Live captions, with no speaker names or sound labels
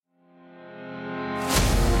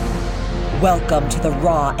Welcome to the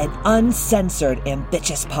raw and uncensored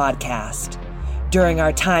Ambitious Podcast. During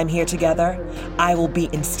our time here together, I will be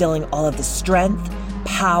instilling all of the strength,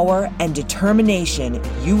 power, and determination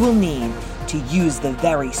you will need to use the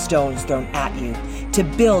very stones thrown at you to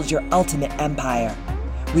build your ultimate empire.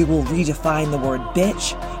 We will redefine the word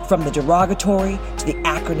bitch from the derogatory to the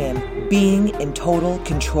acronym being in total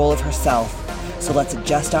control of herself. So let's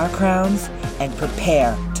adjust our crowns and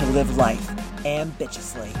prepare to live life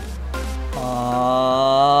ambitiously.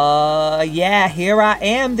 Yeah, here I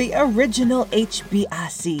am, the original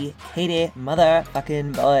HBIC, Katie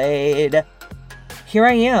motherfucking Boyd. Here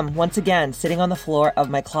I am, once again, sitting on the floor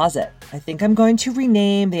of my closet. I think I'm going to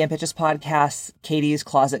rename the Ambitious Podcast Katie's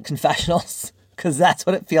Closet Confessionals, because that's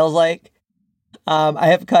what it feels like. I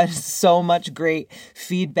have gotten so much great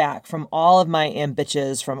feedback from all of my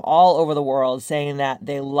ambitches from all over the world saying that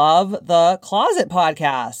they love the Closet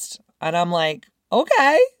Podcast. And I'm like,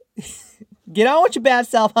 okay. Get on with your bad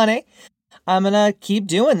self, honey. I'm going to keep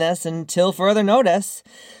doing this until further notice.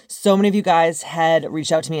 So many of you guys had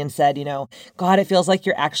reached out to me and said, God, it feels like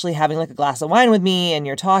you're actually having like a glass of wine with me and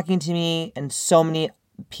you're talking to me. And so many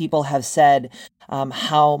people have said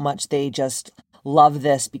how much they just love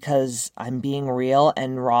this because I'm being real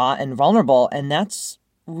and raw and vulnerable. And that's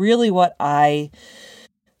really what I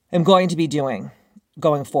am going to be doing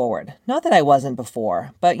going forward. Not that I wasn't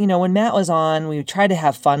before, but when Matt was on, we tried to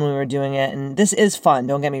have fun when we were doing it. And this is fun,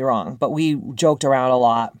 don't get me wrong, but we joked around a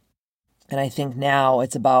lot. And I think now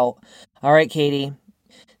it's about, all right, Katie,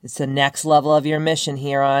 it's the next level of your mission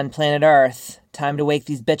here on planet Earth. Time to wake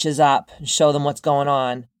these bitches up and show them what's going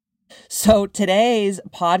on. So today's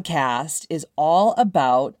podcast is all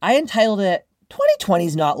about, I entitled it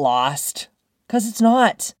 2020's Not Lost, because it's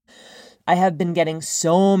not. I have been getting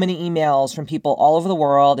so many emails from people all over the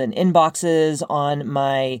world and inboxes on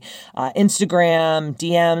my Instagram,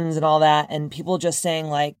 DMs and all that. And people just saying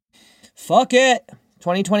like, fuck it,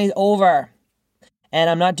 2020 is over.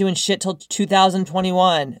 And I'm not doing shit till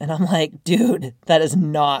 2021. And I'm like, dude, that is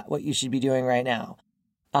not what you should be doing right now.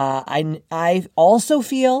 I also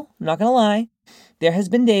feel, I'm not going to lie, there has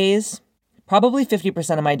been days, probably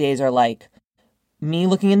 50% of my days are like me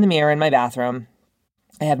looking in the mirror in my bathroom.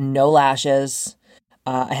 I have no lashes.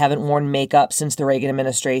 I haven't worn makeup since the Reagan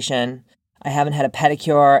administration. I haven't had a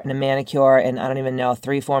pedicure and a manicure in, I don't even know,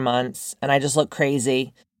 3-4 months. And I just look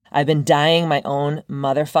crazy. I've been dyeing my own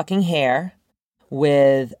motherfucking hair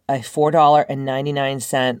with a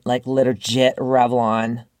 $4.99, like legit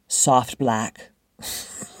Revlon soft black.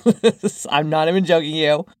 I'm not even joking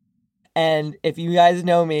you. And if you guys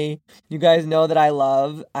know me, you guys know that I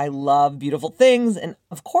love beautiful things. And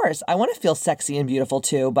of course, I want to feel sexy and beautiful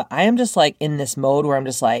too. But I am just like in this mode where I'm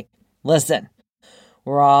just like, listen,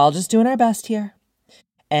 we're all just doing our best here.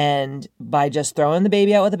 And by just throwing the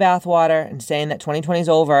baby out with the bathwater and saying that 2020 is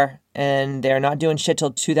over and they're not doing shit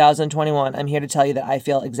till 2021, I'm here to tell you that I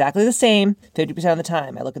feel exactly the same 50% of the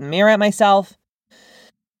time. I look in the mirror at myself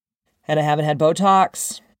and I haven't had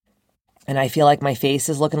Botox. And I feel like my face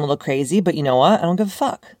is looking a little crazy, but you know what? I don't give a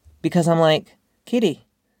fuck because I'm like, Katie,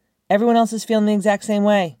 everyone else is feeling the exact same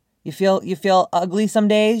way. You feel ugly some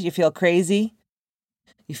days. You feel crazy.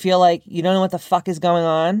 You feel like you don't know what the fuck is going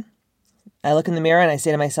on. I look in the mirror and I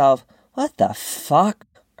say to myself, what the fuck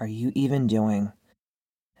are you even doing?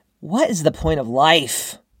 What is the point of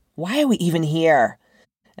life? Why are we even here?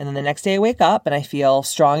 And then the next day I wake up and I feel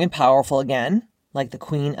strong and powerful again, like the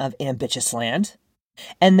queen of ambitious land.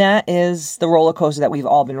 And that is the roller coaster that we've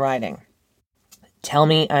all been riding. Tell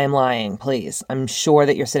me I'm lying, please. I'm sure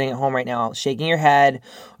that you're sitting at home right now, shaking your head,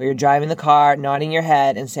 or you're driving the car, nodding your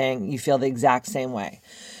head and saying you feel the exact same way.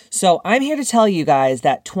 So I'm here to tell you guys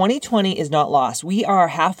that 2020 is not lost. We are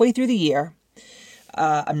halfway through the year.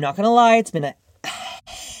 I'm not going to lie. It's been a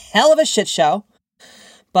hell of a shit show,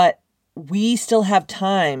 but we still have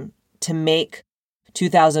time to make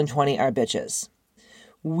 2020 our bitches.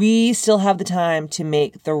 We still have the time to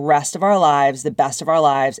make the rest of our lives the best of our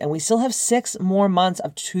lives, and we still have 6 more months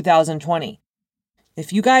of 2020.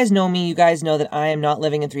 If you guys know me, you guys know that I am not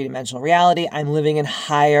living in 3-dimensional reality. I'm living in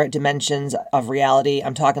higher dimensions of reality.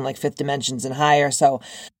 I'm talking like 5th dimensions and higher. So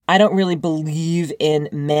I don't really believe in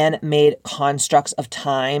man-made constructs of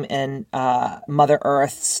time and Mother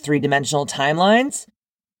Earth's 3-dimensional timelines.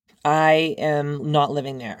 I am not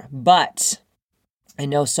living there, but I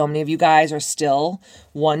know so many of you guys are still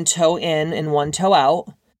one toe in and one toe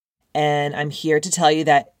out. And I'm here to tell you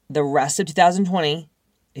that the rest of 2020,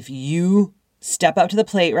 if you step up to the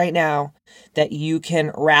plate right now, that you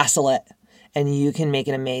can wrestle it and you can make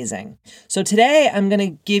it amazing. So today I'm going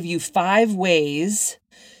to give you 5 ways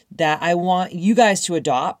that I want you guys to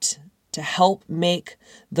adopt to help make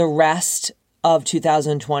the rest of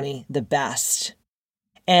 2020 the best.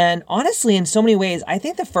 And honestly, in so many ways, I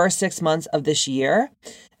think the first 6 months of this year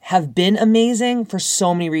have been amazing for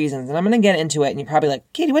so many reasons. And I'm going to get into it. And you're probably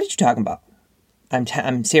like, Katie, what are you talking about?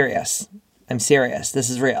 I'm serious. I'm serious. This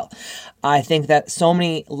is real. I think that so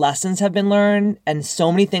many lessons have been learned and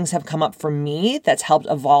so many things have come up for me that's helped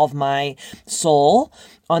evolve my soul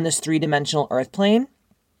on this 3-dimensional earth plane.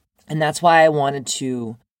 And that's why I wanted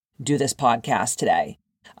to do this podcast today.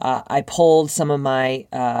 I polled some of my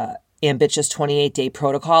ambitious 28-day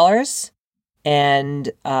protocolers,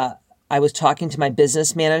 and I was talking to my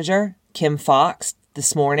business manager, Kim Fox,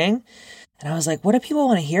 this morning. And I was like, what do people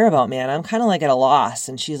want to hear about, man? I'm kind of like at a loss.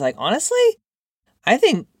 And she's like, honestly, I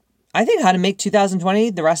think how to make 2020,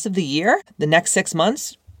 the rest of the year, the next 6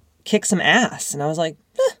 months, kick some ass. And I was like,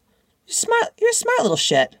 you're a smart little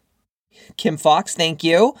shit. Kim Fox, thank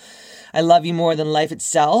you. I love you more than life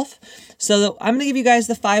itself. So I'm going to give you guys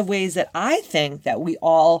the 5 ways that I think that we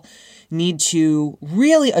all need to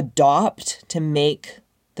really adopt to make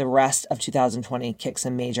the rest of 2020 kick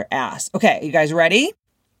some major ass. Okay, you guys ready?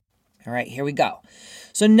 All right, here we go.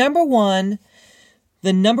 So the number one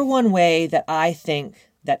way that I think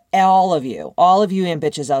that all of you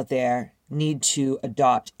ambitches out there need to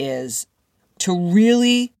adopt is to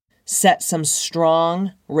really set some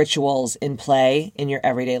strong rituals in play in your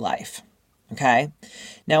everyday life. Okay?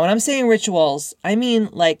 Now, when I'm saying rituals, I mean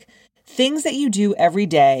like things that you do every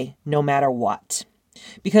day, no matter what.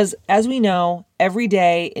 Because as we know, every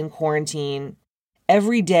day in quarantine,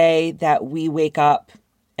 every day that we wake up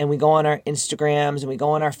and we go on our Instagrams and we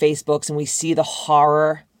go on our Facebooks and we see the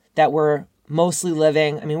horror that we're mostly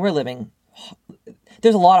living. I mean,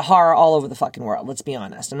 there's a lot of horror all over the fucking world. Let's be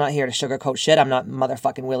honest. I'm not here to sugarcoat shit. I'm not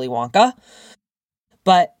motherfucking Willy Wonka.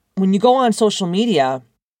 But when you go on social media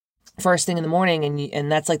first thing in the morning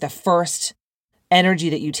and that's like the first energy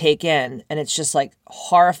that you take in, and it's just like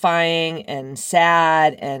horrifying and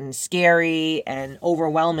sad and scary and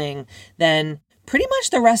overwhelming, then pretty much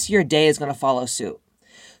the rest of your day is going to follow suit.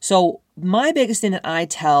 So my biggest thing that I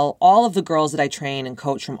tell all of the girls that I train and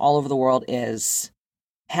coach from all over the world is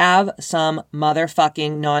have some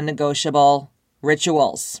motherfucking non-negotiable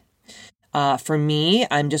rituals. For me,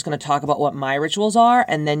 I'm just going to talk about what my rituals are,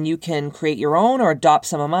 and then you can create your own or adopt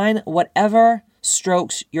some of mine, whatever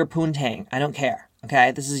strokes your poontang. I don't care.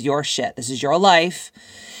 Okay. This is your shit. This is your life.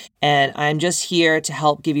 And I'm just here to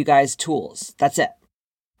help give you guys tools. That's it.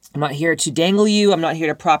 I'm not here to dangle you. I'm not here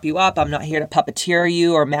to prop you up. I'm not here to puppeteer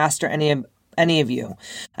you or master any of you.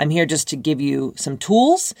 I'm here just to give you some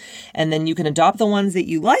tools, and then you can adopt the ones that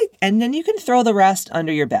you like, and then you can throw the rest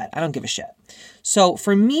under your bed. I don't give a shit. So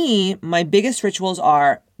for me, my biggest rituals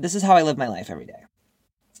are, this is how I live my life every day.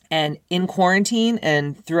 And in quarantine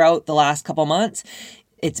and throughout the last couple months,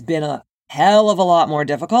 it's been a hell of a lot more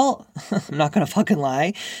difficult, I'm not going to fucking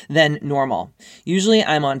lie, than normal. Usually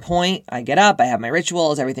I'm on point. I get up, I have my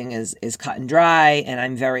rituals, everything is cut and dry, and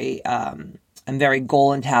I'm very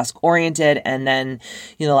goal and task oriented. And then,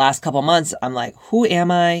 the last couple months, I'm like, who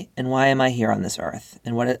am I and why am I here on this earth?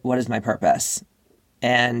 And what is my purpose?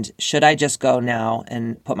 And should I just go now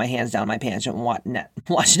and put my hands down my pants and watch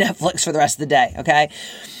Netflix for the rest of the day? Okay.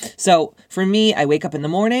 So for me, I wake up in the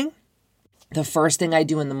morning. The first thing I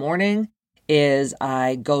do in the morning is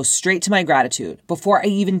I go straight to my gratitude before I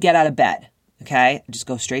even get out of bed. Okay. I just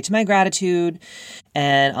go straight to my gratitude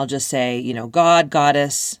and I'll just say, God,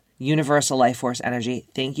 Goddess, universal life force energy,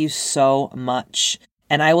 thank you so much.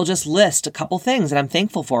 And I will just list a couple things that I'm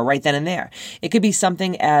thankful for right then and there. It could be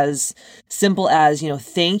something as simple as,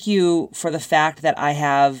 thank you for the fact that I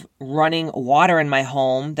have running water in my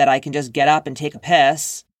home that I can just get up and take a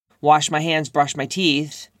piss, wash my hands, brush my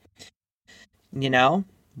teeth,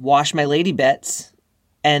 wash my lady bits,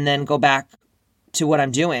 and then go back to what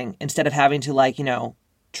I'm doing instead of having to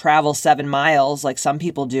travel 7 miles like some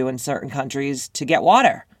people do in certain countries to get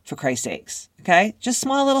water, for Christ's sakes. Okay. Just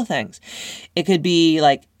small little things. It could be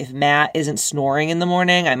like if Matt isn't snoring in the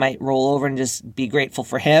morning, I might roll over and just be grateful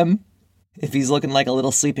for him. If he's looking like a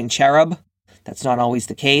little sleeping cherub, that's not always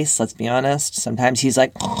the case. Let's be honest. Sometimes he's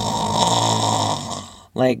like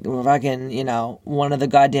fucking, one of the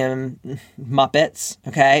goddamn Muppets.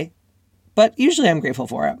 Okay. But usually I'm grateful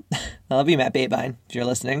for it. I love you, Matt Babine, if you're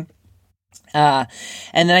listening. And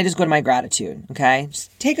then I just go to my gratitude. Okay.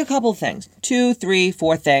 Just take a couple things, 2, 3,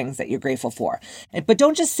 4 things that you're grateful for. But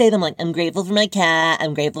don't just say them like, I'm grateful for my cat.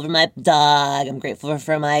 I'm grateful for my dog. I'm grateful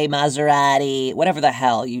for my Maserati, whatever the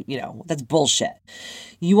hell that's bullshit.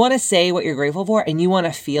 You want to say what you're grateful for and you want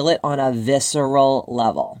to feel it on a visceral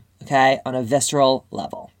level. Okay. On a visceral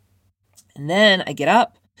level. And then I get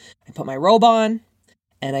up, I put my robe on,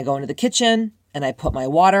 and I go into the kitchen and I put my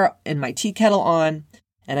water in my tea kettle on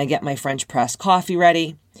and I get my French press coffee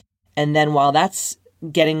ready. And then while that's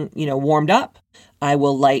getting, warmed up, I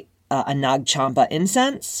will light a Nag Champa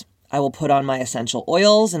incense. I will put on my essential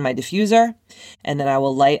oils in my diffuser, and then I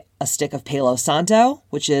will light a stick of Palo Santo,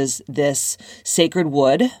 which is this sacred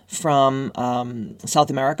wood from South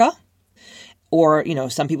America. Or,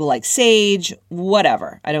 some people like sage,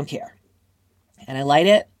 whatever. I don't care. And I light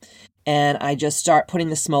it, and I just start putting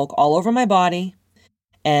the smoke all over my body,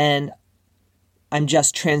 and I'm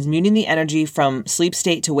just transmuting the energy from sleep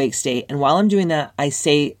state to wake state. And while I'm doing that, I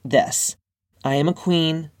say this: I am a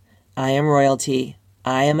queen. I am royalty.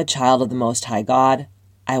 I am a child of the Most High God.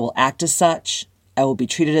 I will act as such. I will be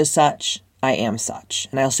treated as such. I am such.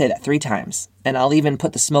 And I'll say that 3 times. And I'll even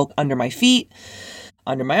put the smoke under my feet,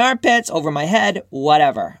 under my armpits, over my head,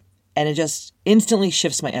 whatever. And it just instantly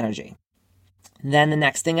shifts my energy. Then the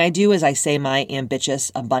next thing I do is I say my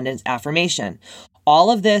ambitious abundance affirmation. All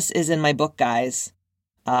of this is in my book, guys.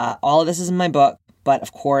 All of this is in my book. But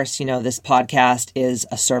of course, this podcast is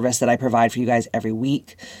a service that I provide for you guys every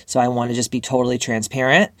week. So I want to just be totally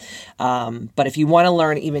transparent. But if you want to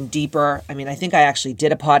learn even deeper, I think I actually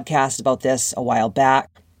did a podcast about this a while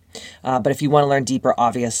back. But if you want to learn deeper,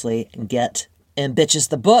 obviously, get Ambitious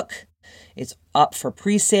the book. It's up for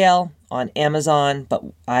pre-sale on Amazon, but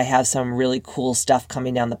I have some really cool stuff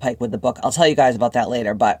coming down the pike with the book. I'll tell you guys about that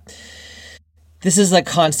later, but this is like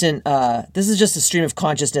constant, this is just a stream of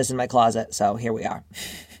consciousness in my closet. So here we are.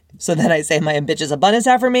 So then I say my ambitious abundance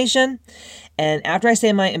affirmation. And after I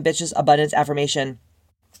say my ambitious abundance affirmation,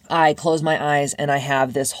 I close my eyes and I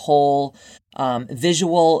have this whole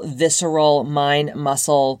visual, visceral, mind,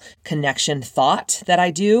 muscle connection thought that I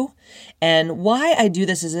do. And why I do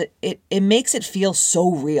this is it makes it feel so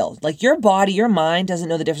real. Like your body, your mind doesn't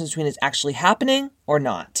know the difference between it's actually happening or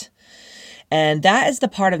not. And that is the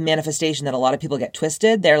part of manifestation that a lot of people get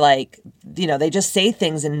twisted. They're like, they just say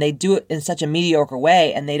things and they do it in such a mediocre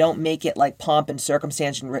way and they don't make it like pomp and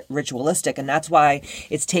circumstance and ritualistic. And that's why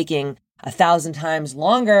it's taking 1,000 times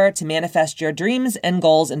longer to manifest your dreams and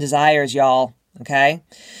goals and desires, y'all. Okay.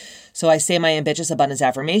 So I say my ambitious abundance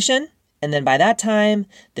affirmation. And then by that time,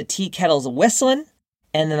 the tea kettle's whistling.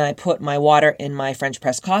 And then I put my water in my French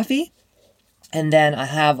press coffee. And then I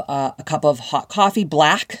have a cup of hot coffee,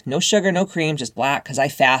 black, no sugar, no cream, just black, because I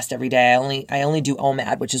fast every day. I only do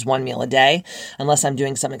OMAD, which is 1 meal a day, unless I'm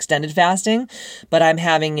doing some extended fasting. But I'm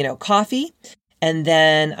having, coffee, and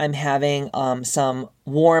then I'm having some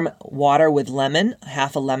warm water with lemon,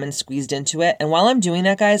 half a lemon squeezed into it. And while I'm doing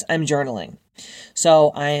that, guys, I'm journaling.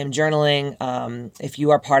 So I am journaling. If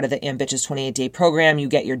you are part of the Ambitious 28-Day program, you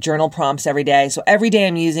get your journal prompts every day. So every day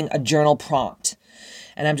I'm using a journal prompt.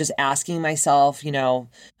 And I'm just asking myself,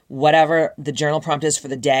 whatever the journal prompt is for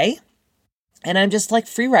the day. And I'm just like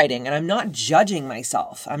free writing and I'm not judging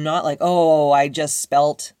myself. I'm not like, oh, I just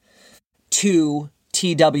spelt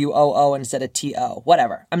TWOO instead of TO,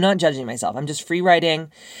 whatever. I'm not judging myself. I'm just free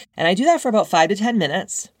writing. And I do that for about 5 to 10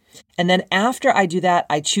 minutes. And then after I do that,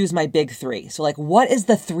 I choose my big 3. So like, what is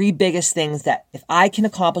the 3 biggest things that if I can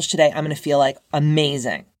accomplish today, I'm going to feel like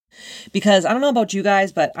amazing? Because I don't know about you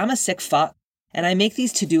guys, but I'm a sick fuck. And I make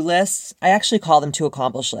these to-do lists. I actually call them to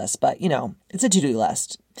accomplish lists, but it's a to-do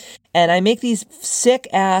list. And I make these sick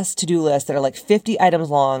ass to-do lists that are like 50 items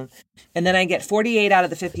long. And then I get 48 out of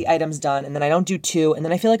the 50 items done. And then I don't do 2. And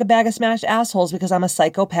then I feel like a bag of smashed assholes because I'm a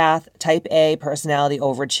psychopath, type A personality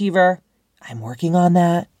overachiever. I'm working on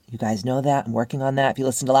that. You guys know that. I'm working on that. If you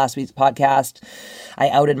listened to last week's podcast, I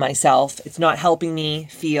outed myself. It's not helping me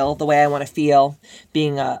feel the way I want to feel,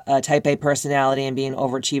 being a type A personality and being an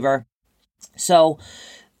overachiever. So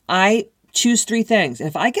I choose 3 things. And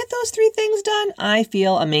if I get those 3 things done, I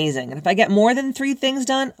feel amazing. And if I get more than 3 things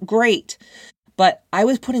done, great. But I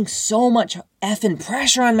was putting so much effing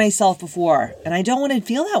pressure on myself before, and I don't want to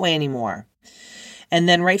feel that way anymore. And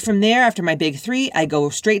then right from there, after my big 3, I go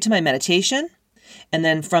straight to my meditation. And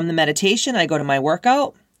then from the meditation, I go to my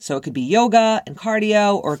workout. So it could be yoga and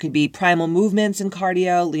cardio, or it could be primal movements and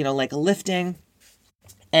cardio, like lifting.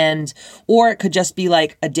 Or it could just be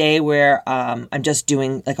like a day where I'm just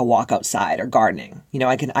doing like a walk outside or gardening.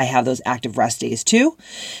 I have those active rest days too.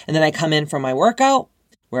 And then I come in from my workout,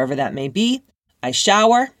 wherever that may be. I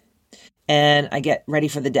shower and I get ready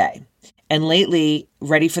for the day. And lately,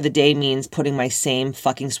 ready for the day means putting my same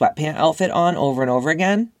fucking sweatpant outfit on over and over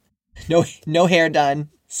again. No hair done.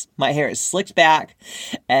 My hair is slicked back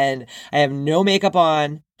and I have no makeup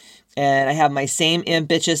on. And I have my same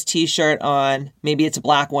Ambitious t-shirt on. Maybe it's a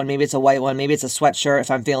black one, maybe it's a white one, maybe it's a sweatshirt if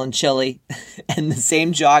I'm feeling chilly, and the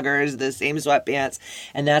same joggers, the same sweatpants.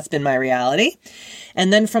 And that's been my reality.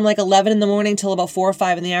 And then from like 11 in the morning till about 4 or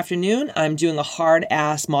 5 in the afternoon, I'm doing a hard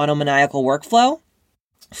ass monomaniacal workflow.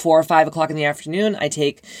 4 or 5 o'clock in the afternoon, I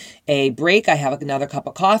take a break. I have another cup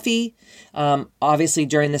of coffee. Obviously,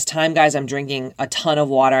 during this time, guys, I'm drinking a ton of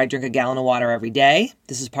water. I drink a gallon of water every day.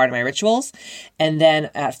 This is part of my rituals. And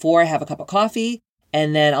then at 4, I have a cup of coffee.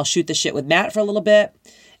 And then I'll shoot the shit with Matt for a little bit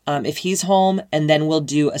if he's home. And then we'll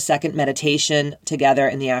do a second meditation together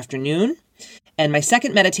in the afternoon. And my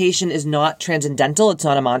second meditation is not transcendental. It's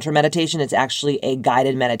not a mantra meditation. It's actually a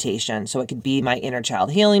guided meditation. So it could be my inner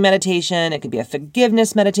child healing meditation. It could be a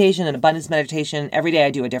forgiveness meditation, an abundance meditation. Every day I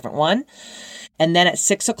do a different one. And then at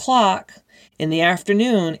 6 o'clock in the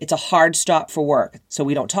afternoon, it's a hard stop for work. So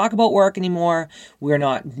we don't talk about work anymore. We're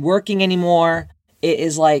not working anymore. It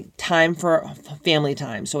is like time for family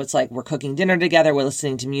time. So it's like we're cooking dinner together. We're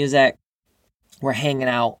listening to music. We're hanging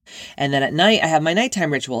out. And then at night, I have my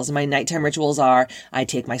nighttime rituals. And my nighttime rituals are, I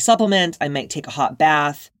take my supplement, I might take a hot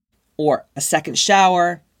bath or a second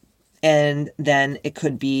shower. And then it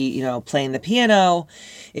could be, playing the piano.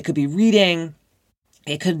 It could be reading.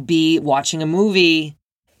 It could be watching a movie.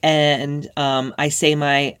 And I say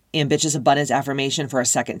my ambitious abundance affirmation for a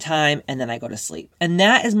second time. And then I go to sleep. And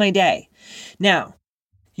that is my day. Now,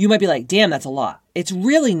 you might be like, damn, that's a lot. It's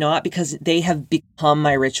really not, because they have become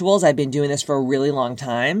my rituals. I've been doing this for a really long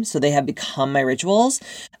time, so they have become my rituals.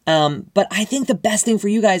 But I think the best thing for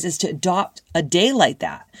you guys is to adopt a day like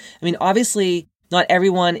that. I mean, obviously, not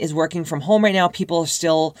everyone is working from home right now. People are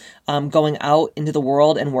still going out into the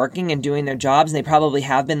world and working and doing their jobs, and they probably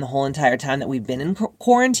have been the whole entire time that we've been in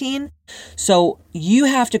quarantine. So you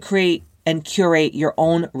have to create and curate your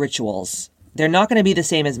own rituals. They're not going to be the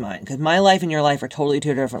same as mine, because my life and your life are totally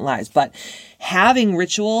two different lives. But having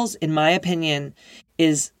rituals, in my opinion,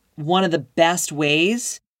 is one of the best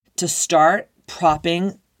ways to start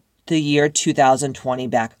propping the year 2020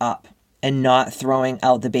 back up and not throwing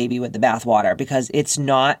out the baby with the bathwater, because it's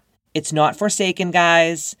not forsaken,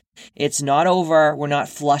 guys. It's not over. We're not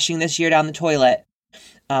flushing this year down the toilet.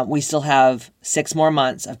 We still have 6 more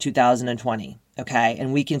months of 2020. Okay.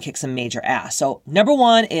 And we can kick some major ass. So number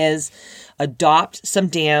 1 is adopt some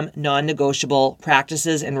damn non-negotiable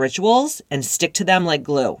practices and rituals and stick to them like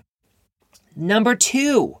glue. Number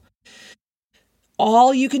 2,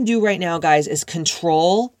 all you can do right now, guys, is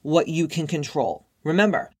control what you can control.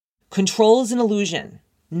 Remember, control is an illusion.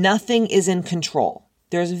 Nothing is in control.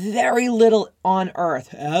 There's very little on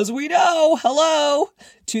earth. As we know, hello,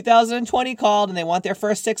 2020 called and they want their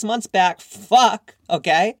first 6 months back. Fuck.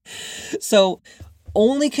 Okay. So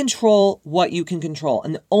only control what you can control.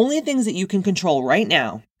 And the only things that you can control right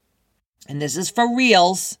now, and this is for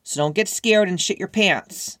reals, so don't get scared and shit your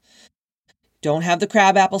pants. Don't have the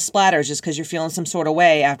crabapple splatters just because you're feeling some sort of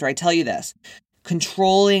way after I tell you this.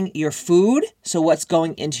 Controlling your food, so what's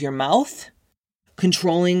going into your mouth.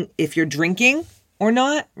 Controlling if you're drinking or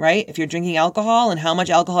not, right? If you're drinking alcohol and how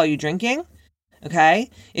much alcohol are you drinking,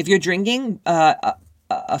 okay? If you're drinking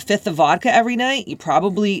a fifth of vodka every night, you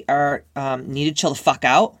probably are need to chill the fuck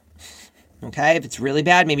out, okay? If it's really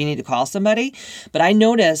bad, maybe you need to call somebody. But I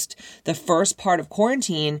noticed the first part of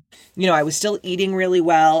quarantine, I was still eating really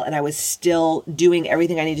well and I was still doing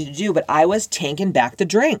everything I needed to do, but I was tanking back the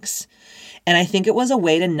drinks. And I think it was a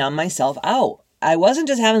way to numb myself out. I wasn't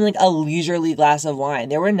just having like a leisurely glass of wine.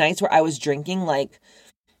 There were nights where I was drinking like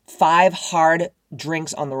 5 hard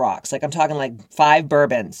drinks on the rocks. Like I'm talking like 5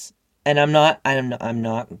 bourbons. And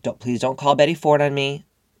please don't call Betty Ford on me.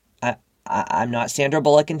 I'm not Sandra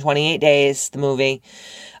Bullock in 28 Days, the movie.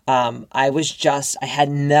 I had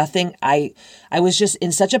nothing. I was just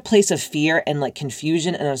in such a place of fear and like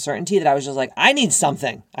confusion and uncertainty that I was just like, I need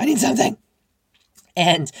something.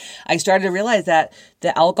 And I started to realize that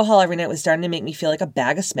the alcohol every night was starting to make me feel like a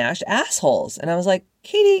bag of smashed assholes. And I was like,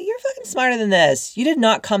 Katie, you're fucking smarter than this. You did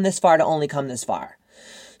not come this far to only come this far.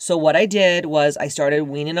 So what I did was I started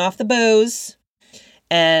weaning off the booze.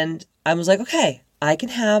 And I was like, okay, I can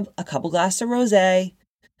have a couple glasses of rosé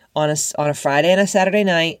on a Friday and a Saturday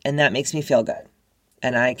night, and that makes me feel good.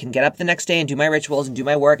 And I can get up the next day and do my rituals and do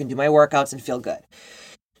my work and do my workouts and feel good.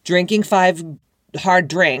 Drinking 5 hard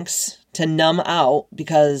drinks to numb out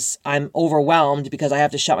because I'm overwhelmed because I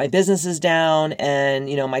have to shut my businesses down and,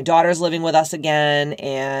 my daughter's living with us again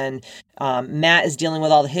and Matt is dealing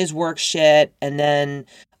with all his work shit and then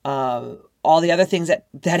all the other things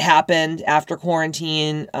that happened after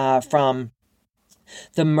quarantine from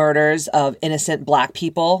the murders of innocent Black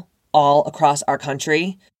people all across our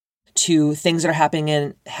country to things that are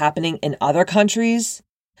happening in other countries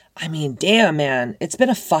I mean, damn, man, it's been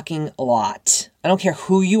a fucking lot. I don't care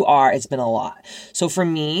who you are, it's been a lot. So for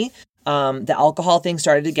me, the alcohol thing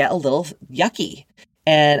started to get a little yucky.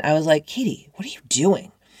 And I was like, Katie, what are you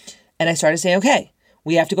doing? And I started saying, okay,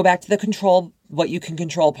 we have to go back to the control, what you can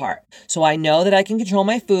control part. So I know that I can control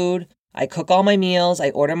my food. I cook all my meals. I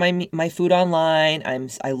order my food online.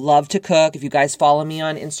 I love to cook. If you guys follow me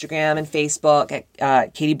on Instagram and Facebook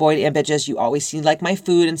at Katie Boyd and Bitches, you always see like my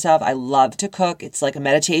food and stuff. I love to cook. It's like a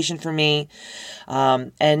meditation for me.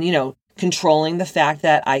 And you know, controlling the fact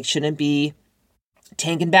that I shouldn't be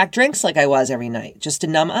tanking back drinks like I was every night just to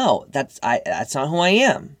numb out. That's not who I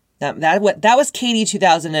am. That was Katie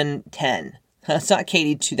 2010. That's not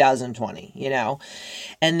Katie 2020, you know?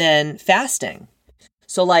 And then fasting.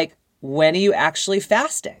 So like, when are you actually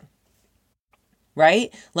fasting?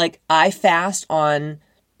 Right? Like I fast on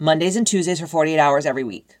Mondays and Tuesdays for 48 hours every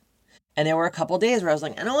week. And there were a couple days where I was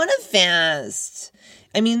like, I don't want to fast.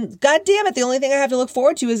 I mean, God damn it. The only thing I have to look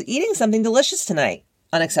forward to is eating something delicious tonight.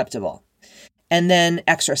 Unacceptable. And then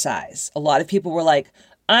exercise. A lot of people were like,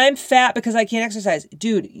 I'm fat because I can't exercise.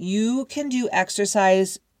 Dude, you can do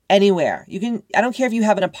exercise anywhere. I don't care if you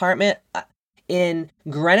have an apartment in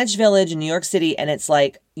Greenwich Village in New York City and it's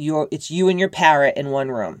like it's you and your parrot in one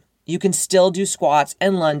room. You can still do squats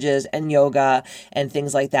and lunges and yoga and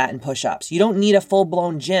things like that and push-ups. You don't need a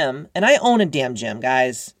full-blown gym. And I own a damn gym,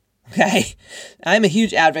 guys. Okay? I'm a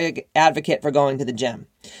huge advocate for going to the gym.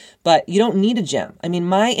 But you don't need a gym. I mean,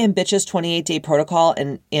 my ambitious 28-day protocol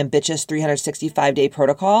and ambitious 365-day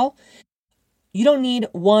protocol, you don't need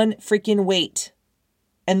one freaking weight.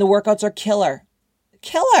 And the workouts are killer.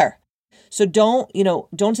 Killer. So don't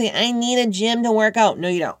say, I need a gym to work out. No,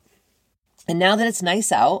 you don't. And now that it's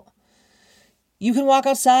nice out, you can walk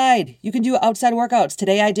outside. You can do outside workouts.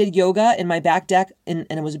 Today I did yoga in my back deck and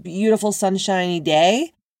it was a beautiful sunshiny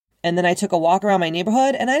day. And then I took a walk around my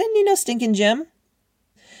neighborhood and I didn't need no stinking gym.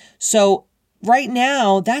 So right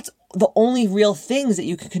now, that's the only real things that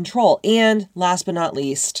you can control. And last but not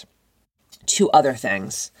least, two other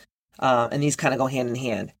things. And these kind of go hand in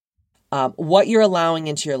hand. What you're allowing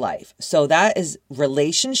into your life. So that is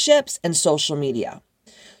relationships and social media.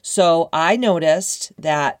 So I noticed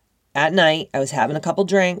that at night I was having a couple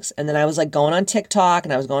drinks and then I was like going on TikTok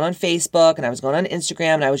and I was going on Facebook and I was going on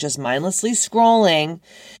Instagram and I was just mindlessly scrolling.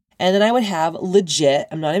 And then I would have legit,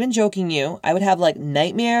 I'm not even joking you, I would have like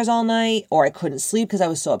nightmares all night or I couldn't sleep because I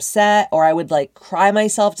was so upset or I would like cry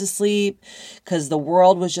myself to sleep because the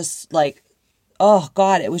world was just like, oh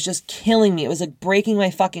God, it was just killing me. It was like breaking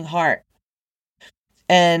my fucking heart.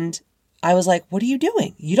 And I was like, what are you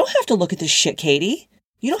doing? You don't have to look at this shit, Katie.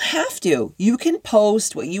 You don't have to. You can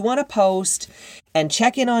post what you want to post and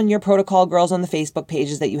check in on your protocol girls on the Facebook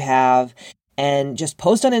pages that you have and just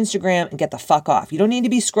post on Instagram and get the fuck off. You don't need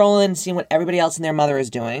to be scrolling and seeing what everybody else and their mother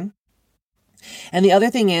is doing. And the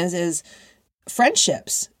other thing is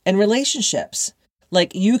friendships and relationships.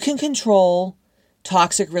 Like you can control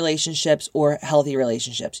toxic relationships or healthy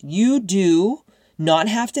relationships. You do not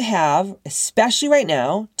have to have, especially right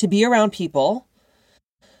now, to be around people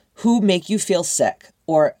who make you feel sick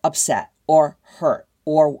or upset or hurt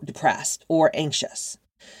or depressed or anxious.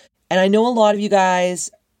 And I know a lot of you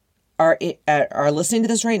guys are listening to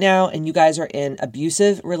this right now and you guys are in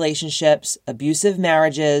abusive relationships, abusive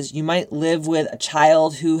marriages. You might live with a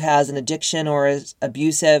child who has an addiction or is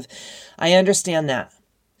abusive. I understand that.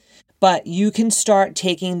 But you can start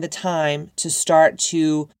taking the time to start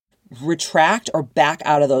to retract or back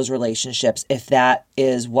out of those relationships if that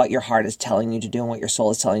is what your heart is telling you to do and what your soul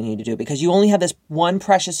is telling you to do. Because you only have this one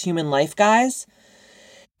precious human life, guys.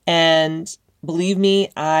 And believe me,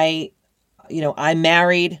 I'm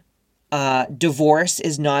married. Divorce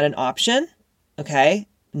is not an option. Okay?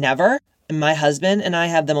 Never. And my husband and I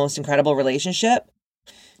have the most incredible relationship.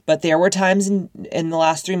 But there were times in the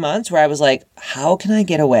last 3 months where I was like, how can I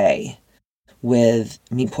get away with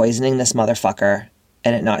me poisoning this motherfucker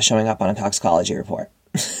and it not showing up on a toxicology report?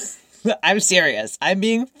 I'm serious. I'm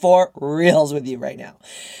being for reals with you right now.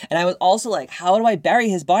 And I was also like, how do I bury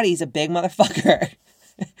his body? He's a big motherfucker.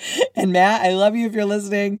 And Matt, I love you if you're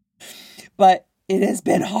listening, but it has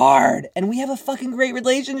been hard and we have a fucking great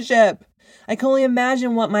relationship. I can only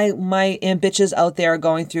imagine what my bitches out there are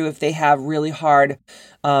going through if they have really hard,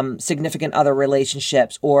 significant other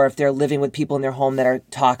relationships or if they're living with people in their home that are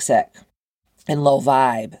toxic and low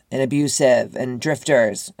vibe and abusive and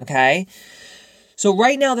drifters. Okay. So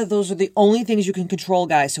right now that those are the only things you can control,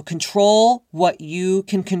 guys. So control what you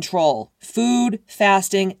can control: food,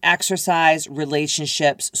 fasting, exercise,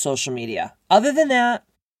 relationships, social media. Other than that,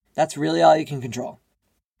 that's really all you can control.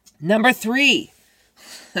 Number 3.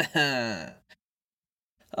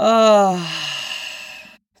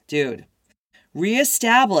 dude,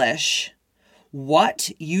 reestablish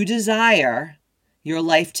what you desire your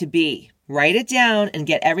life to be. Write it down and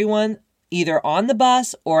get everyone either on the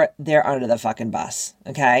bus or they're under the fucking bus,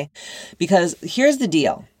 okay? Because here's the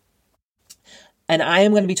deal. And I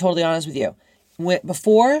am going to be totally honest with you.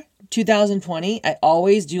 Before 2020, I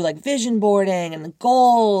always do like vision boarding and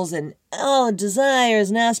goals and desires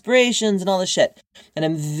and aspirations and all this shit. And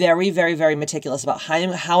I'm very, very, very meticulous about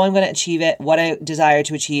how I'm going to achieve it, what I desire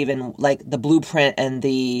to achieve, and like the blueprint and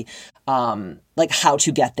the like how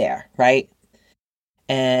to get there, right?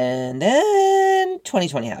 And then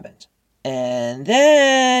 2020 happened. And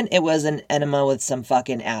then it was an enema with some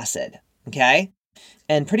fucking acid, okay?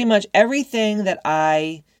 And pretty much everything that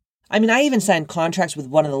I even signed contracts with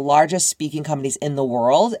one of the largest speaking companies in the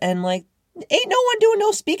world. And like, ain't no one doing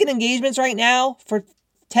no speaking engagements right now for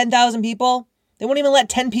 10,000 people. They won't even let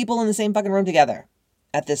 10 people in the same fucking room together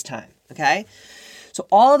at this time. Okay. So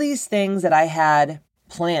all these things that I had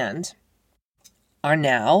planned are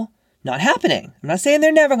now not happening. I'm not saying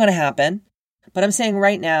they're never going to happen, but I'm saying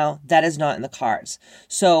right now that is not in the cards.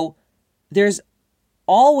 So there's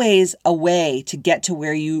always a way to get to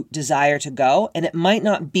where you desire to go. And it might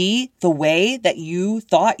not be the way that you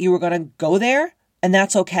thought you were going to go there. And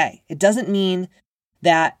that's okay. It doesn't mean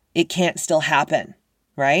that it can't still happen,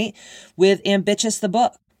 right? With Ambitious the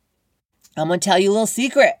book. I'm going to tell you a little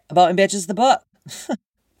secret about Ambitious the book.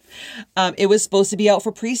 It was supposed to be out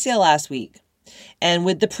for pre-sale last week. And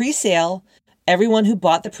with the pre-sale, everyone who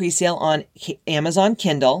bought the pre-sale on Amazon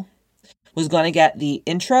Kindle was going to get the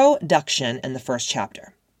introduction and the first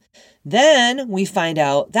chapter. Then we find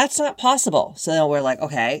out that's not possible. So then we're like,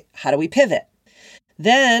 okay, how do we pivot?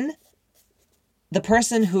 Then the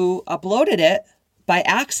person who uploaded it by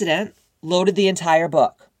accident loaded the entire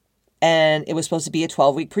book. And it was supposed to be a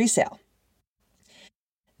 12-week pre-sale.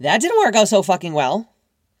 That didn't work out so fucking well.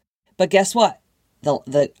 But guess what?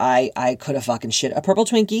 I could have fucking shit a purple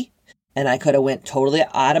Twinkie, and I could have went totally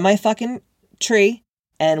out of my fucking tree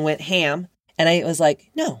and went ham. And I was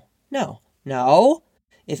like, no.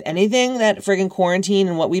 If anything, that friggin' quarantine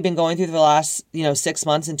and what we've been going through for the last, 6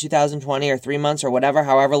 months in 2020 or 3 months or whatever,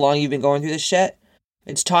 however long you've been going through this shit,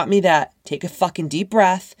 it's taught me that take a fucking deep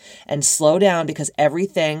breath and slow down, because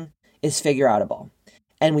everything is figure outable.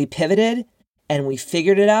 And we pivoted and we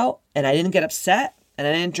figured it out, and I didn't get upset, and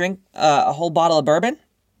I didn't drink a whole bottle of bourbon.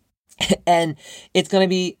 And it's going to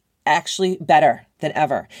be actually better than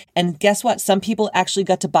ever. And guess what? Some people actually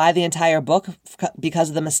got to buy the entire book because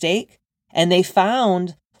of the mistake. And they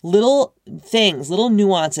found little things, little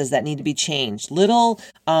nuances that need to be changed. Little,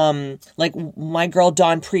 like my girl,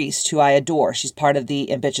 Dawn Priest, who I adore. She's part of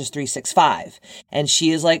the Ambitious 365. And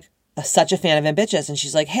she is like such a fan of Ambitious. And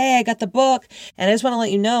she's like, hey, I got the book. And I just want to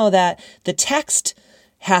let you know that the text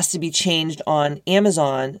has to be changed on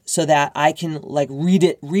Amazon so that I can like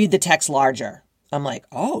read the text larger. I'm like,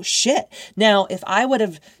 oh shit. Now, if I would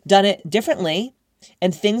have done it differently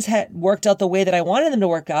and things had worked out the way that I wanted them to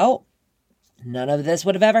work out, none of this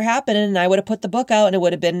would have ever happened, and I would have put the book out and it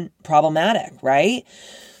would have been problematic, right?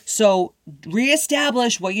 So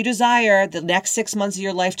reestablish what you desire the next 6 months of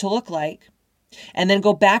your life to look like, and then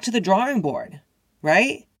go back to the drawing board,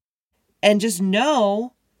 right? And just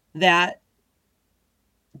know that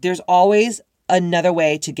there's always another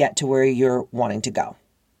way to get to where you're wanting to go.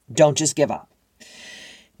 Don't just give up.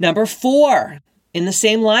 Number 4, in the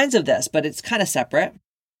same lines of this, but it's kind of separate.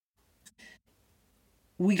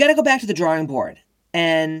 We got to go back to the drawing board,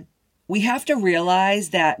 and we have to realize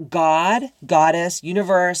that God, Goddess,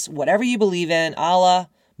 universe, whatever you believe in, Allah,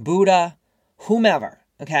 Buddha, whomever,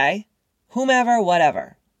 okay? Whomever,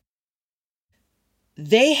 whatever.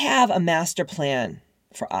 They have a master plan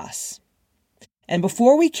for us. And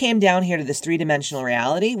before we came down here to this 3-dimensional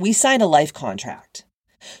reality, we signed a life contract.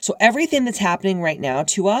 So everything that's happening right now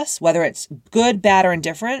to us, whether it's good, bad, or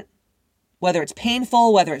indifferent, whether it's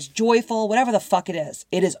painful, whether it's joyful, whatever the fuck it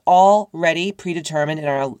is already predetermined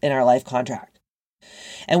in our life contract.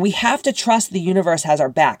 And we have to trust the universe has our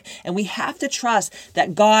back. And we have to trust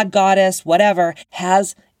that God, Goddess, whatever,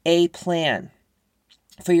 has a plan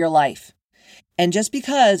for your life. And just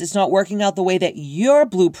because it's not working out the way that your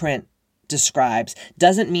blueprint describes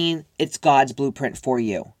doesn't mean it's God's blueprint for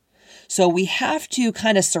you. So we have to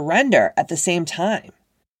kind of surrender at the same time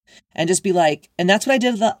and just be like, and that's what I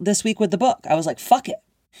did this week with the book. I was like, fuck it.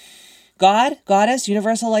 God, Goddess,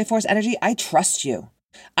 Universal Life Force Energy, I trust you.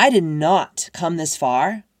 I did not come this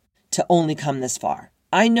far to only come this far.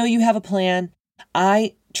 I know you have a plan.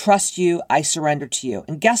 I trust you. I surrender to you.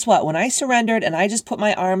 And guess what? When I surrendered and I just put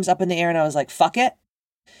my arms up in the air and I was like, fuck it,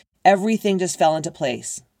 everything just fell into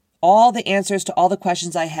place. All the answers to all the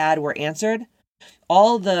questions I had were answered.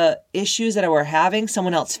 All the issues that I were having,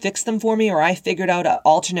 someone else fixed them for me, or I figured out an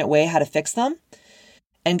alternate way how to fix them.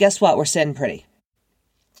 And guess what? We're sitting pretty.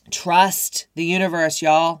 Trust the universe,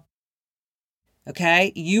 y'all.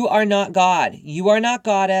 Okay? You are not God. You are not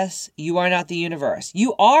goddess. You are not the universe.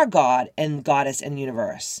 You are God and goddess and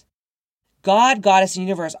universe. God, goddess, and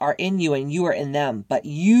universe are in you and you are in them, but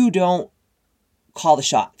you don't call the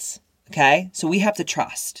shots. Okay? So we have to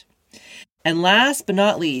trust. And last but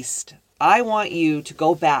not least, I want you to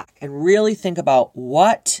go back and really think about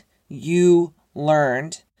what you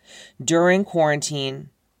learned during quarantine,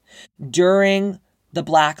 during the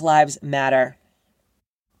Black Lives Matter.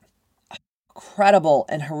 Incredible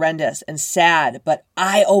and horrendous and sad, but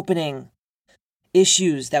eye-opening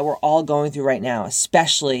issues that we're all going through right now,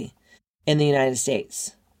 especially in the United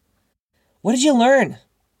States. What did you learn?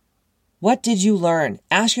 What did you learn?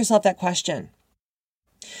 Ask yourself that question.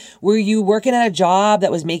 Were you working at a job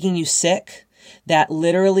that was making you sick, that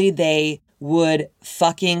literally they would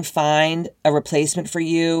fucking find a replacement for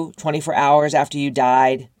you 24 hours after you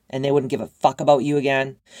died and they wouldn't give a fuck about you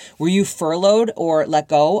again? Were you furloughed or let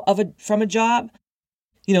go from a job?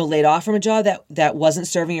 Laid off from a job that wasn't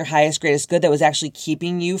serving your highest, greatest good, that was actually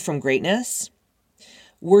keeping you from greatness?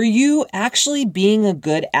 Were you actually being a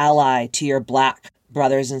good ally to your Black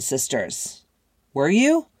brothers and sisters? Were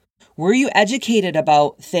you? Were you educated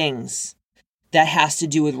about things that has to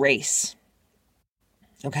do with race?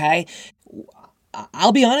 Okay?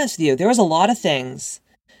 I'll be honest with you. There was a lot of things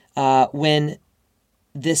when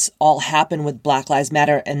this all happened with Black Lives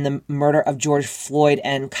Matter and the murder of George Floyd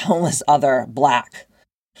and countless other Black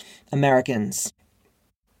Americans.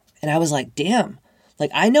 And I was like, damn,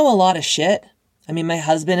 I know a lot of shit. I mean, my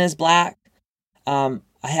husband is Black. I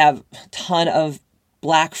have a ton of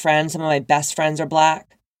Black friends. Some of my best friends are Black.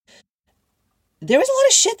 There was a lot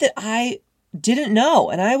of shit that I didn't know.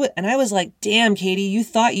 And I was like, damn, Katie, you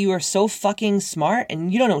thought you were so fucking smart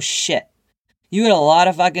and you don't know shit. You got a lot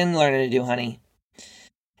of fucking learning to do, honey.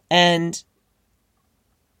 And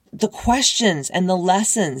the questions and the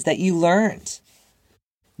lessons that you learned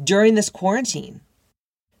during this quarantine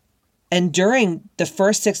and during the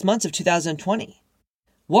first 6 months of 2020,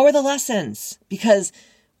 what were the lessons? Because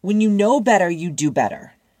when you know better, you do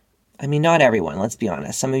better. I mean, not everyone, let's be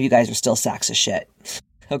honest. Some of you guys are still sacks of shit.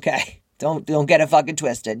 Okay? Don't get it fucking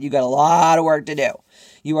twisted. You got a lot of work to do.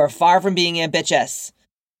 You are far from being ambitious.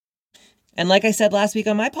 And like I said last week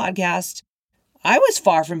on my podcast, I was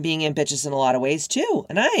far from being ambitious in a lot of ways too.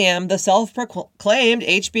 And I am the self-proclaimed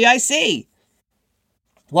HBIC.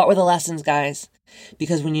 What were the lessons, guys?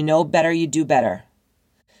 Because when you know better, you do better.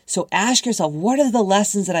 So ask yourself, what are the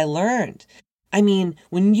lessons that I learned? I mean,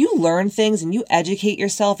 when you learn things and you educate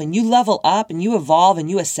yourself and you level up and you evolve and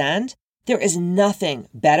you ascend, there is nothing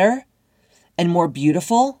better and more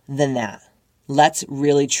beautiful than that. Let's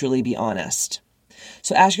really, truly be honest.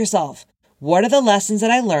 So ask yourself, what are the lessons that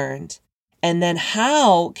I learned? And then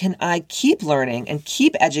how can I keep learning and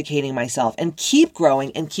keep educating myself and keep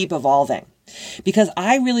growing and keep evolving? Because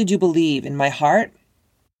I really do believe in my heart,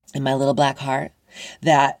 in my little Black heart,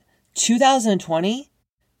 that 2020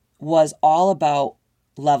 was all about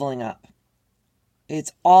leveling up.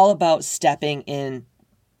 It's all about stepping in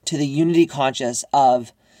to the unity consciousness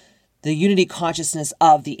of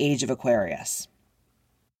the age of Aquarius.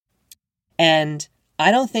 And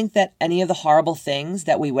I don't think that any of the horrible things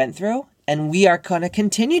that we went through and we are going to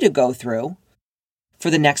continue to go through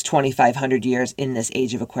for the next 2,500 years in this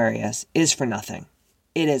age of Aquarius is for nothing.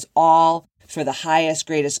 It is all for the highest,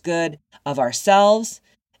 greatest good of ourselves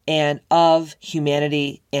and of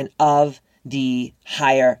humanity and of the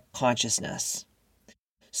higher consciousness.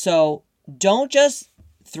 So don't just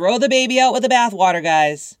throw the baby out with the bathwater,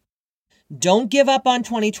 guys. Don't give up on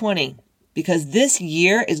 2020 because this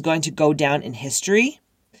year is going to go down in history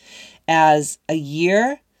as a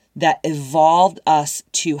year that evolved us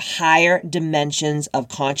to higher dimensions of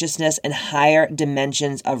consciousness and higher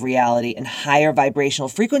dimensions of reality and higher vibrational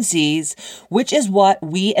frequencies, which is what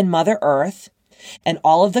we and Mother Earth and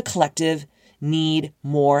all of the collective need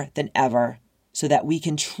more than ever so that we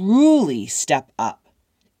can truly step up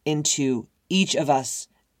into each of us,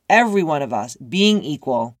 every one of us, being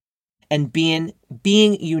equal and being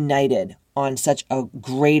united on such a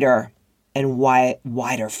greater and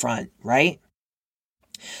wider front, right?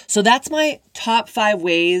 So that's my top 5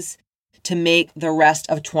 ways to make the rest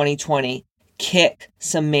of 2020 kick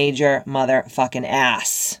some major motherfucking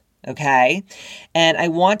ass. Okay. And I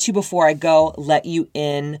want to, before I go, let you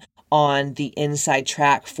in on the inside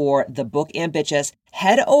track for the book Ambitious.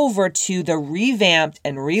 Head over to the revamped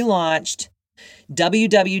and relaunched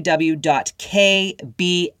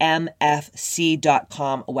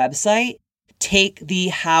www.kbmfc.com website take the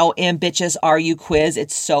How Ambitious Are You quiz.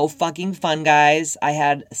 It's so fucking fun, guys. I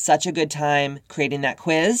had such a good time creating that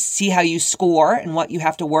quiz. See how you score and what you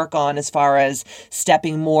have to work on as far as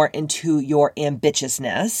stepping more into your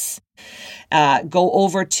ambitiousness. Go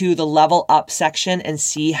over to the level up section and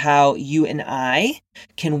see how you and I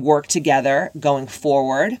can work together going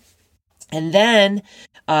forward. And then,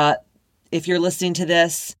 if you're listening to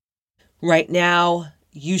this right now,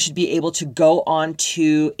 you should be able to go on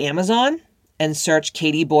to Amazon and search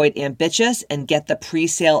Katie Boyd Ambitious and get the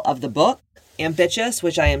pre-sale of the book, Ambitious,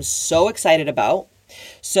 which I am so excited about.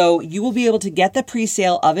 So you will be able to get the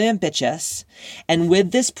pre-sale of Ambitious. And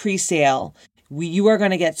with this pre-sale, you are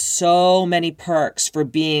going to get so many perks for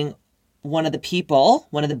being one of the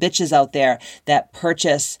bitches out there that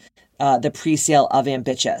purchase the pre-sale of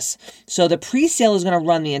Ambitious. So the pre-sale is going to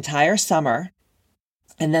run the entire summer.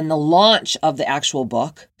 And then the launch of the actual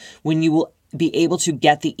book, when you will be able to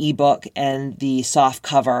get the ebook and the soft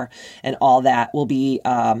cover and all that, will be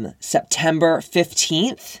September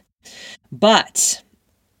 15th. But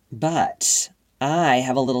I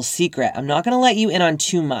have a little secret. I'm not going to let you in on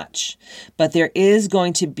too much, but there is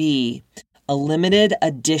going to be a limited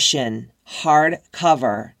edition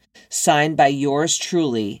hardcover signed by yours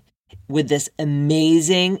truly with this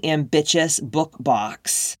amazing Ambitious book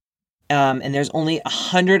box. And there's only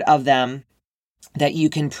 100 of them that you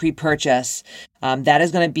can pre-purchase. That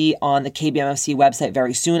is going to be on the KBMFC website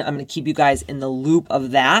very soon. I'm going to keep you guys in the loop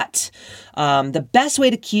of that. The best way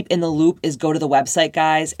to keep in the loop is go to the website,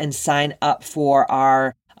 guys, and sign up for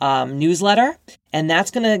our newsletter. And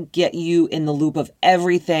that's going to get you in the loop of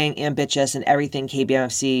everything Ambitious and everything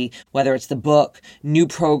KBMFC, whether it's the book, new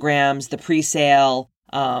programs, the pre-sale,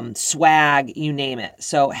 swag, you name it.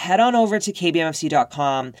 So head on over to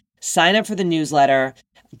kbmfc.com. Sign up for the newsletter,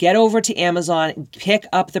 get over to Amazon, pick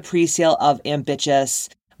up the pre-sale of Ambitious.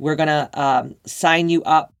 We're going to sign you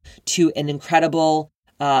up to an incredible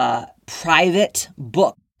private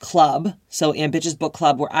book club. So Ambitious Book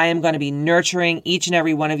Club, where I am going to be nurturing each and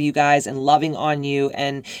every one of you guys and loving on you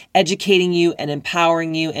and educating you and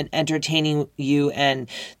empowering you and entertaining you. And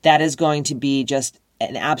that is going to be just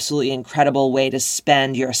an absolutely incredible way to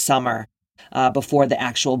spend your summer. Before the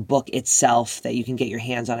actual book itself, that you can get your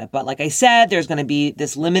hands on it. But like I said, there's going to be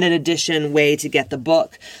this limited edition way to get the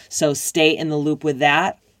book. So stay in the loop with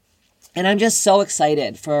that. And I'm just so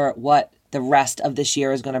excited for what the rest of this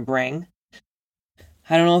year is going to bring.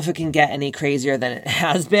 I don't know if it can get any crazier than it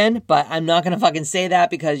has been, but I'm not going to fucking say that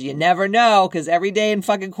because you never know. Because every day in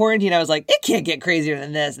fucking quarantine, I was like, it can't get crazier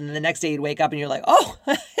than this. And then the next day you'd wake up and you're like, oh,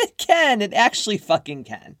 it can. It actually fucking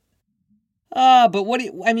can. But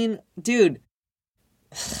dude,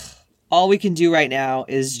 all we can do right now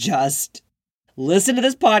is just listen to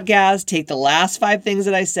this podcast, take the last 5 things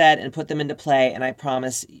that I said and put them into play. And I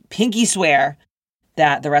promise, pinky swear,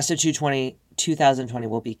 that the rest of 2020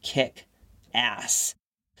 will be kick ass.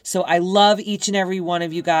 So I love each and every one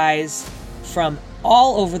of you guys from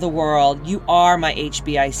all over the world. You are my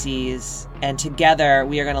HBICs. And together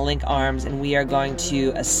we are going to link arms and we are going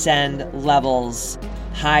to ascend levels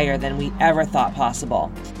higher than we ever thought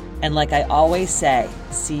possible. And like I always say,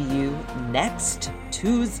 see you next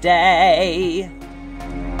Tuesday.